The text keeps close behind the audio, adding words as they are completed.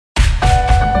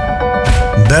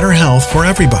better health for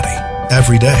everybody,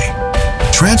 every day.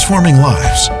 Transforming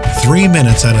lives, 3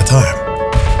 minutes at a time.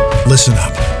 Listen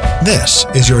up. This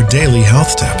is your daily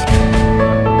health tip.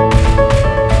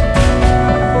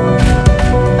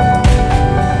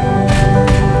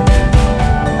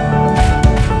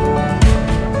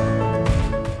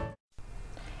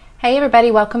 Hey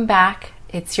everybody, welcome back.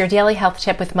 It's your daily health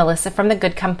tip with Melissa from The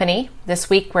Good Company. This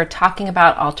week we're talking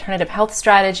about alternative health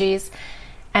strategies.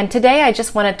 And today I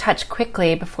just want to touch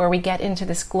quickly before we get into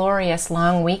this glorious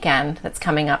long weekend that's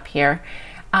coming up here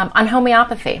on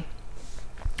homeopathy.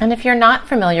 And if you're not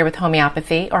familiar with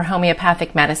homeopathy or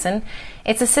homeopathic medicine,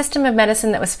 it's a system of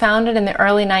medicine that was founded in the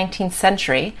early 19th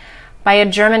century by a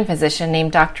German physician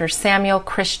named Dr. Samuel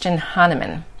Christian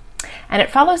Hahnemann. And it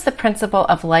follows the principle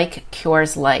of like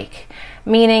cures like,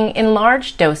 meaning in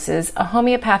large doses, a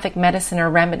homeopathic medicine or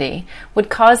remedy would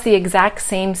cause the exact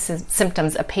same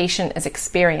symptoms a patient is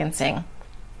experiencing.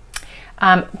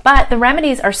 But the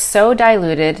remedies are so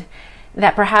diluted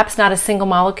that perhaps not a single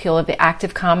molecule of the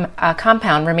active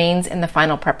compound remains in the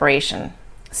final preparation.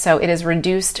 So it is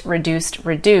reduced,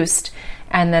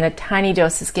 and then a tiny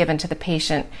dose is given to the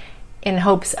patient in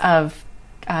hopes of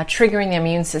triggering the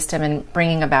immune system and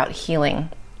bringing about healing.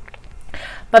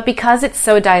 But because it's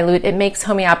so dilute, it makes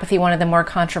homeopathy one of the more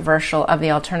controversial of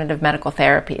the alternative medical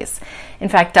therapies. In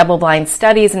fact, double-blind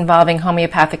studies involving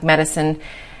homeopathic medicine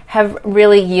have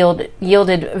really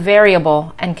yielded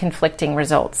variable and conflicting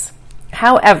results.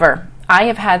 However, I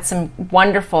have had some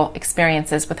wonderful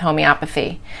experiences with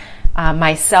homeopathy.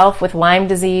 Myself with Lyme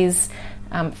disease,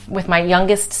 with my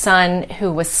youngest son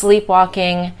who was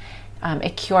sleepwalking,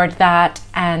 it cured that,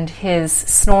 and his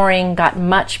snoring got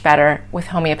much better with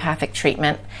homeopathic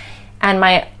treatment. And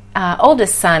my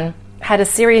oldest son had a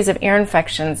series of ear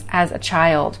infections as a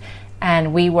child,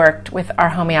 and we worked with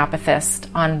our homeopathist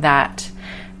on that.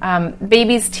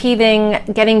 Babies teething,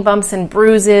 getting bumps and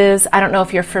bruises. I don't know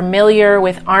if you're familiar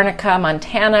with Arnica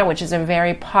montana, which is a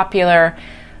very popular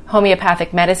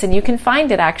homeopathic medicine. You can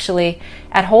find it actually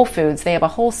at Whole Foods. They have a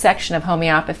whole section of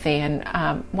homeopathy,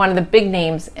 and one of the big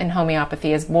names in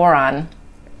homeopathy is boron.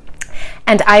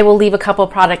 And I will leave a couple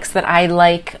products that I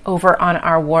like over on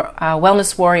our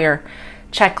Wellness Warrior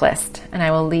checklist, and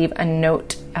I will leave a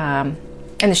note in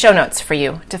the show notes for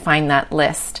you to find that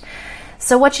list.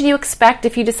 So what should you expect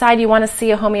if you decide you want to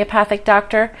see a homeopathic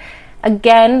doctor?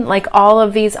 Again, like all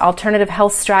of these alternative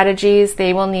health strategies,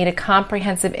 they will need a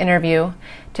comprehensive interview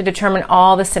to determine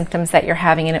all the symptoms that you're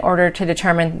having in order to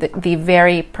determine the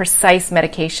very precise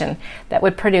medication that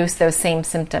would produce those same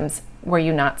symptoms were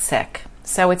you not sick.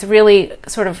 So it's really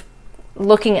sort of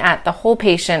looking at the whole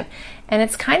patient, and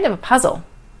it's kind of a puzzle.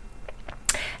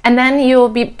 And then you'll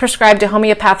be prescribed a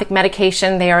homeopathic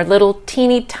medication. They are little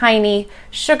teeny tiny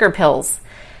sugar pills.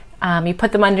 You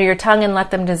put them under your tongue and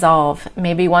let them dissolve,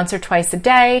 maybe once or twice a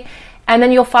day, and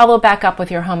then you'll follow back up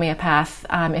with your homeopath.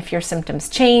 If your symptoms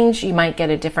change, you might get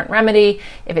a different remedy.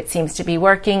 If it seems to be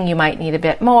working, you might need a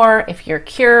bit more. If you're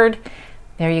cured,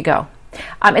 there you go.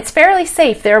 It's fairly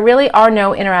safe. There really are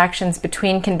no interactions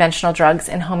between conventional drugs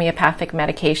and homeopathic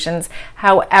medications.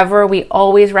 However, we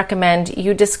always recommend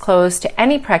you disclose to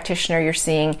any practitioner you're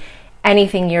seeing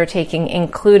anything you're taking,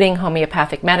 including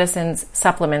homeopathic medicines,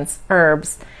 supplements,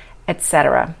 herbs,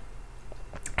 etc.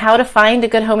 How to find a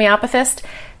good homeopathist?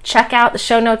 Check out the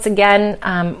show notes again.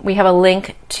 We have a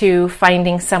link to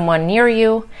finding someone near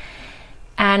you.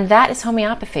 And that is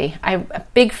homeopathy. I'm a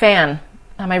big fan.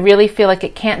 I really feel like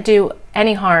it can't do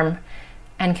any harm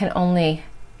and can only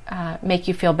make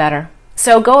you feel better.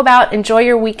 So go about, enjoy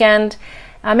your weekend.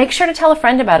 Make sure to tell a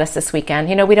friend about us this weekend.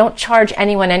 You know, we don't charge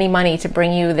anyone any money to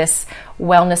bring you this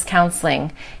wellness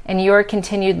counseling. And your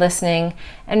continued listening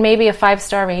and maybe a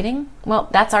 5-star rating, well,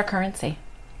 that's our currency.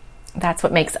 That's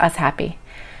what makes us happy.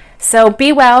 So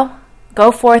be well,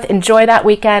 go forth, enjoy that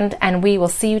weekend, and we will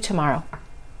see you tomorrow.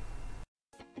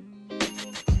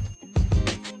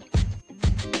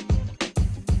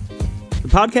 The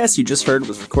podcast you just heard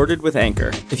was recorded with Anchor.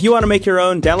 If you want to make your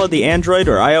own, download the Android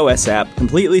or iOS app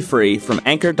completely free from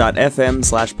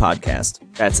anchor.fm/podcast.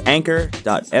 That's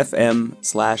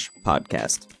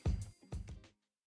anchor.fm/podcast.